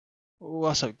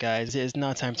What's up guys, it is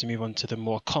now time to move on to the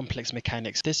more complex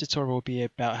mechanics. This tutorial will be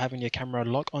about having your camera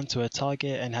lock onto a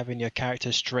target and having your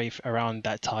character strafe around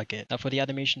that target. Now for the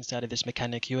animation side of this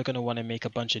mechanic, you are going to want to make a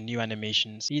bunch of new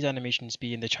animations. These animations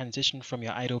being the transition from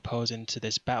your idle pose into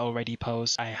this battle ready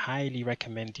pose. I highly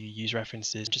recommend you use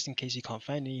references just in case you can't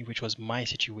find any, which was my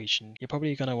situation. You're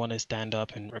probably going to want to stand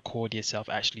up and record yourself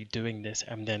actually doing this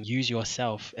and then use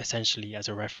yourself essentially as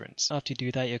a reference. After you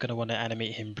do that, you're going to want to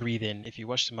animate him breathe in. If you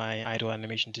watched my idle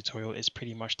animation tutorial, it's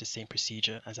pretty much the same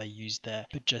procedure as I used there,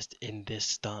 but just in this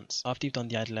stance. After you've done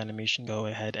the idle animation, go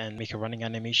ahead and make a running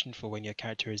animation for when your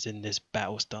character is in this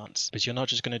battle stance. But you're not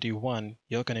just going to do one,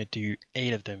 you're going to do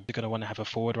 8 of them. You're going to want to have a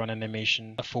forward run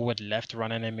animation, a forward left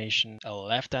run animation, a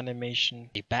left animation,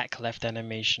 a back left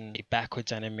animation, a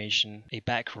backwards animation, a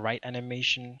back right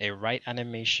animation, a right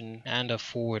animation, and a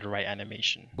forward right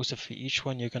animation. Also for each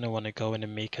one, you're going to want to go in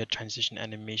and make a transition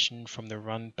animation from the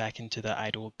run back into the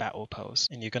idle battle pose.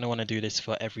 And you're going to want to do this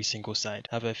for every single side.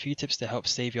 I have a few tips to help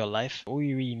save your life. All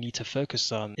you really need to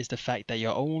focus on is the fact that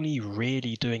you're only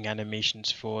really doing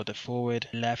animations for the forward,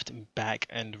 left, back,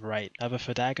 and right. However,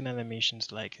 for diagonal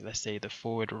animations like let's say the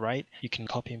forward right, you can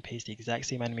copy and paste the exact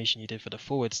same animation you did for the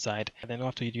forward side. And then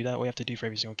after you do that, all you have to do for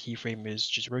every single keyframe is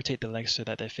just rotate the legs so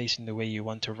that they're facing the way you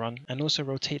want to run. And also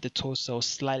rotate the torso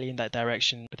slightly in that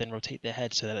direction, but then rotate the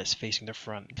head so that it's facing the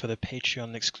front. For the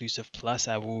Patreon exclusive plus,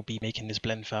 I will be making this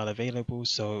blend file available,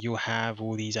 so you'll have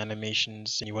all these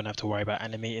animations and you won't have to worry about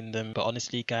animating them. But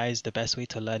honestly guys, the best way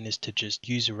to learn is to just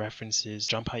use references,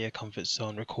 jump out your comfort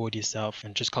zone, record yourself,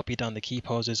 and just copy down the key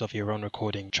poses of your own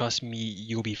recording. Trust me,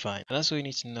 you'll be fine. And that's all you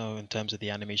need to know in terms of the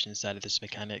animation side of this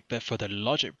mechanic. But for the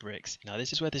logic bricks, now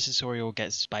this is where this tutorial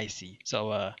gets spicy,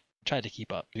 so try to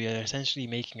keep up. We are essentially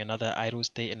making another idle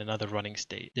state and another running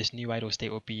state. This new idle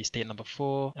state will be state number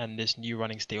 4 and this new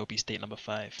running state will be state number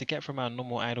 5. To get from our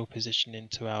normal idle position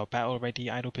into our battle ready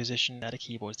idle position, add a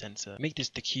keyboard sensor. Make this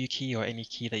the Q key or any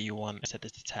key that you want. Set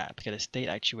this to tab. Get a state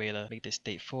actuator, make this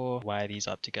state 4, wire these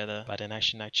up together, add an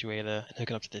action actuator and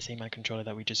hook it up to the same hand controller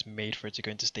that we just made for it to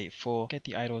go into state 4. Get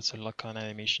the idle to lock on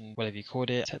animation, whatever you called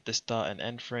it. Set the start and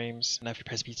end frames. Now if you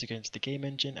press B to go into the game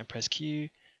engine and press Q,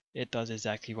 it does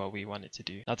exactly what we want it to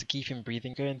do. Now to keep him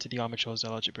breathing, go into the armatures or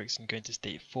logic bricks and go into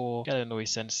state 4, get a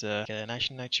noise sensor, get an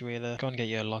action actuator, go and get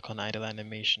your lock on idle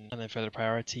animation, and then for the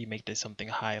priority, make this something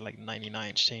high like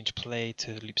 99, change play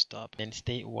to loop stop. In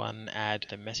state 1, add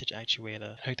the message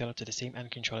actuator, hook that up to the same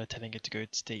hand controller telling it to go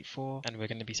to state 4, and we're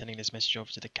going to be sending this message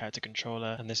over to the character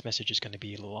controller, and this message is going to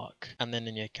be lock. And then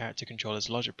in your character controller's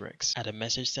logic bricks, add a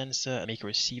message sensor and make it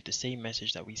receive the same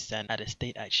message that we sent, add a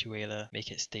state actuator,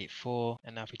 make it state 4,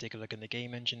 and now if we take a look in the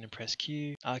game engine and press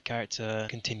Q, our character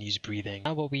continues breathing.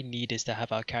 Now what we need is to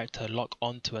have our character lock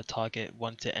onto a target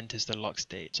once it enters the lock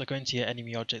state. So go into your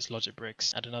enemy objects logic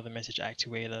bricks, add another message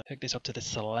actuator, hook this up to the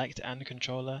select and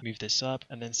controller, move this up,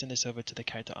 and then send this over to the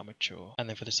character armature. And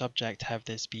then for the subject, have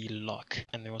this be lock.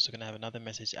 And they're also going to have another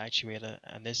message actuator,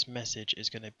 and this message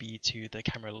is going to be to the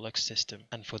camera lock system.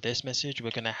 And for this message, we're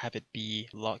going to have it be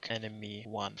lock enemy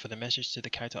 1. For the message to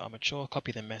the character armature,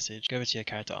 copy the message, go over to your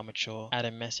character armature, add a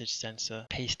message sensor,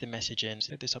 paste the message in,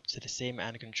 hook this up to the same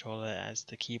hand controller as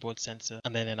the keyboard sensor,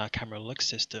 and then in our camera look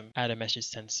system, add a message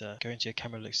sensor, go into your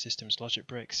camera look system's logic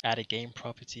bricks, add a game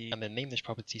property, and then name this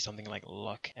property something like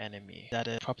lock enemy. Add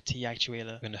a property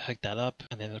actuator, we're going to hook that up,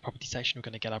 and then in the property section we're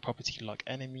going to get our property lock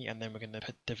enemy, and then we're going to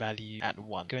put the value at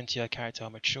 1. Go into your character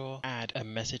armature, add a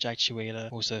message actuator,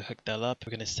 also hook that up,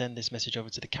 we're going to send this message over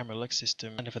to the camera look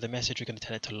system, and for the message we're going to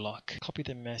tell it to lock. Copy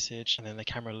the message, and then the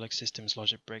camera look system's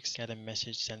logic bricks, get a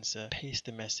message sensor, paste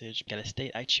the message, get a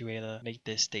state actuator, make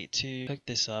this state 2, hook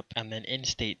this up, and then in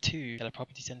state 2, get a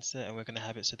property sensor, and we're going to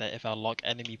have it so that if our lock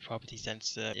enemy property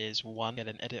sensor is 1, get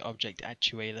an edit object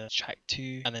actuator, track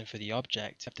 2, and then for the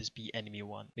object, have this be enemy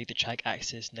 1. Make the track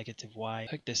axis -y,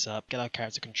 hook this up, get our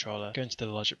character controller, go into the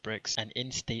logic bricks, and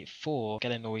in state 4,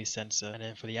 get a noise sensor, and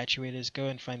then for the actuators, go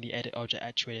and find the edit object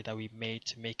actuator that we made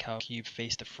to make our cube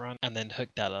face the front, and then hook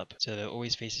that up so that it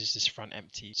always faces this front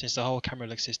empty. Since the whole camera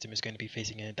look system is going to be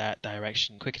facing in that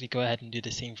direction, quickly go ahead and do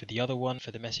the same for the other one.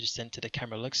 For the message sent to the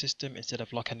camera look system, instead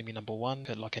of lock enemy number 1,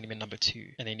 put lock enemy number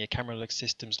 2, and in your camera look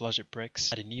system's logic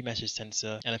bricks, add a new message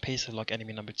sensor, and then paste the lock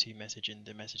enemy number 2 message in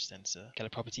the message sensor. Get a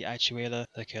property actuator,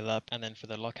 hook it up, and then for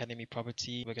the lock enemy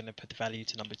property, we're going to put the value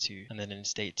to number 2, and then in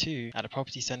state 2, add a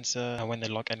property sensor, and when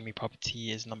the lock enemy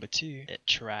property is number 2, it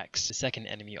tracks the second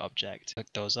enemy object. Hook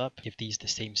those up, give these the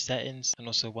same settings, and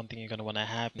also one thing you're going to want to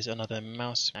have is another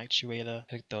mouse actuator,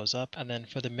 hook those up, and then And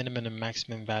for the minimum and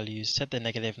maximum values, set the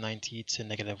 -90 to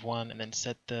 -1 and then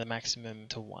set the maximum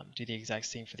to 1. Do the exact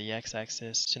same for the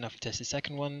x-axis. So now if we test the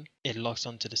second one, it locks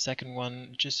onto the second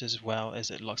one just as well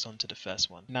as it locks onto the first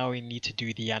one. Now we need to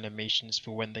do the animations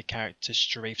for when the character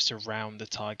strafes around the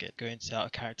target. Go into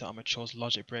our character armature's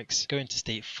logic bricks, go into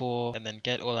state 4 and then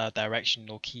get all our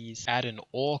directional keys, add an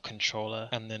OR controller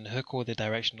and then hook all the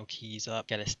directional keys up,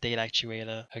 get a state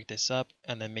actuator, hook this up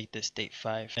and then make this state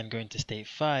 5. Then go into state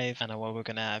 5 and what we're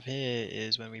going to have here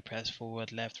is when we press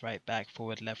forward, left, right, back,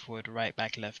 forward, left, forward, right,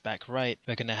 back, right,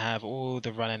 we're going to have all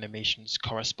the run animations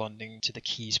corresponding to the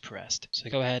keys pressed. So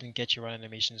go ahead and get your run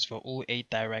animations for all 8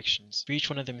 directions. For each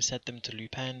one of them, set them to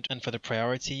loop end. And for the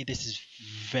priority, this is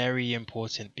very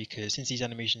important because since these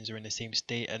animations are in the same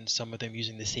state and some of them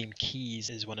using the same keys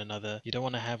as one another, you don't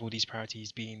want to have all these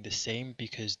priorities being the same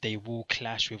because they will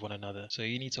clash with one another. So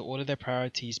you need to order their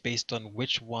priorities based on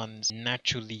which ones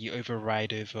naturally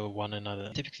override over one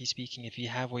another. Typically speaking, if you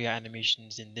have all your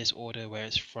animations in this order where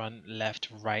it's front, left,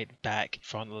 right, back,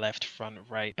 front, left,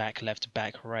 right, back, left,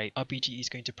 back, right, UPBGE is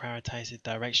going to prioritize the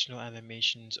directional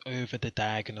animations over the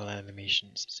diagonal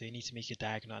animations. So you need to make your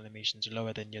diagonal animations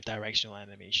lower than your directional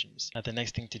animations. Now the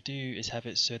next thing to do is have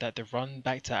it so that the run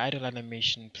back to idle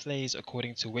animation plays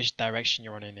according to which direction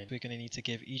you're running in. We're going to need to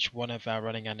give each one of our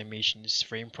running animations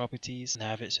frame properties and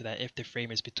have it so that if the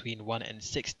frame is between 1 and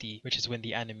 60, which is when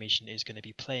the animation is going to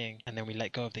be playing, and then we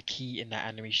let go of the key in that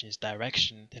animation's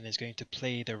direction, then it's going to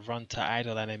play the run to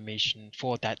idle animation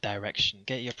for that direction.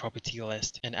 Get your property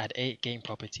list and add 8 game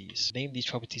properties. Name these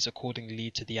properties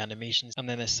accordingly to the animations and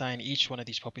then assign each one of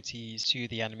these properties to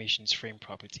the animation's frame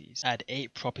properties. Add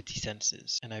 8 property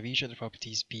sensors and have each of the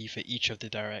properties be for each of the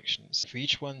directions. For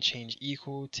each one, change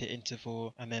equal to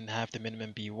interval and then have the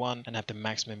minimum be 1 and have the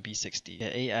maximum be 60.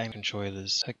 Get 8 aim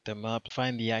controllers, hook them up,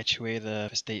 find the actuator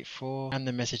for state 4 and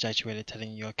the message actuator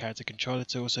telling your character controller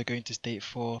to also go into state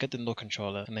 4, get the NOR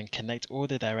controller and then connect all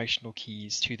the directional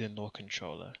keys to the NOR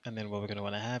controller. And then what we're going to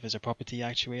want to have is a property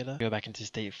actuator. Go back into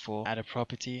state 4, add a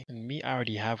property, and me, I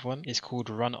already have one. It's called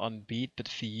run on beat, but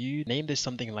for you, name this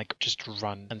something like just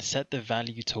run and set the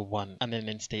value to 1. And then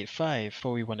in state 5,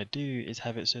 what we want to do is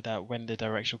have it so that when the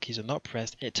directional keys are not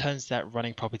pressed, it turns that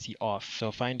running property off.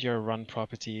 So find your run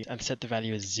property and set the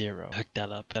value as 0. Hook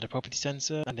that up, add a property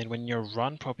sensor, and then when your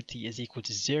run property is equal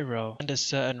to 0 and a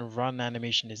certain run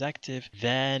animation is active,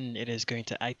 then it is going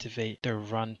to activate the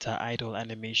run to idle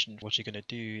animation. What you're going to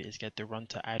do is get the run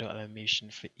to idle animation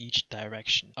for each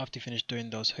direction. After you finish doing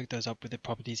those, hook those up with the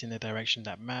properties in the direction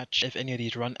that match. If any of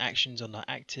these run actions are not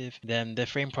active, then the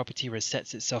frame property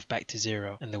resets itself back to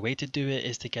 0. And the way to do it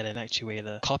is to get an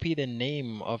actuator, copy the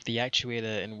name of the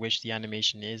actuator in which the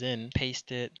animation is in,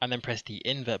 paste it, and then press the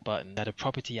invert button. Add a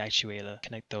property actuator,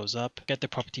 connect those up, get the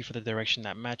property for the direction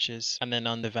that matches, and then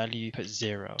on the value put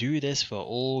 0. Do this for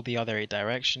all the other 8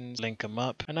 directions, link them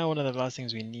up. And now one of the last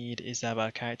things we need is to have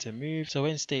our character move. So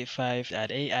in state 5,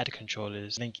 add 8 add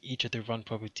controllers, link each of the run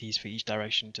properties for each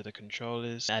direction to the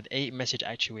controllers, add 8 message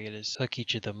actuators, hook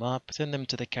each of them up, send them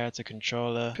to the character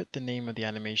controller, put the name of the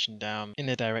animation down in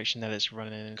the direction that it's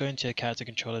running, go into your character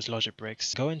controller's logic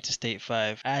bricks, go into state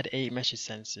 5, add 8 message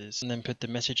sensors, and then put the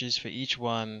messages for each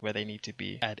one where they need to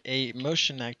be. Add 8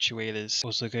 motion actuators,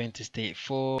 also go into state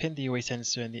 4, pin the away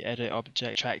sensor in the edit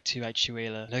object track 2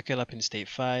 actuator, hook it up in state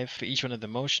 5. For each one of the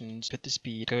motions, put the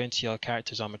speed, go into your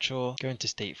character's armature, go into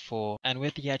state 4, and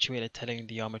with the actuator telling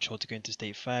the armature to go into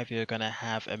state 5, you're going to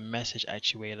have a message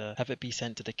actuator, have it be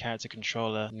sent to the character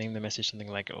controller, name the message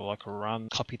something like lock run,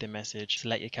 copy the message,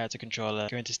 select your character controller,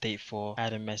 go into state 4,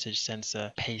 add a message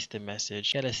sensor, paste the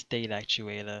message, get a state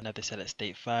actuator, another set at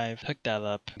state 5, hook that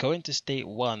up, go into state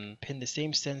 1, pin the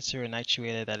same sensor and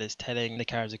actuator that is telling the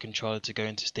character controller to go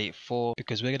into state 4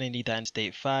 because we're going to need that in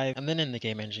state 5, and then in the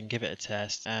game engine give it a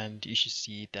test and you should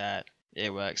see that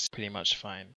it works pretty much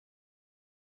fine.